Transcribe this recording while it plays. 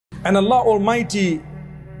And Allah Almighty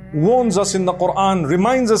warns us in the Quran,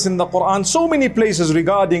 reminds us in the Quran so many places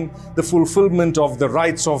regarding the fulfillment of the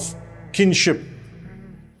rights of kinship.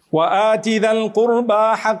 وَآتِ ذَا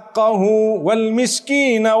الْقُرْبَى حَقَّهُ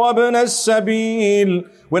وَالْمِسْكِينَ وَابْنَ السَّبِيلِ.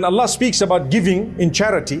 When Allah speaks about giving in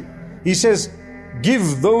charity, He says,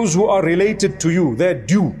 give those who are related to you their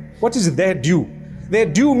due. What is their due? Their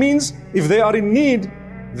due means if they are in need,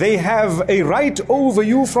 they have a right over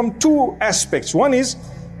you from two aspects. One is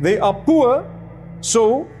they are poor,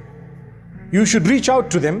 so you should reach out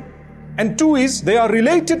to them. And two is they are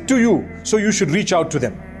related to you, so you should reach out to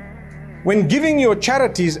them. When giving your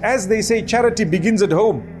charities, as they say, charity begins at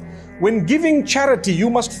home. When giving charity, you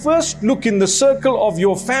must first look in the circle of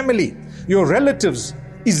your family, your relatives.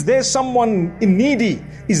 Is there someone needy?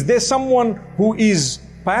 Is there someone who is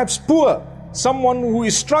perhaps poor? Someone who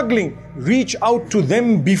is struggling? Reach out to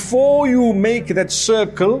them before you make that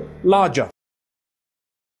circle larger.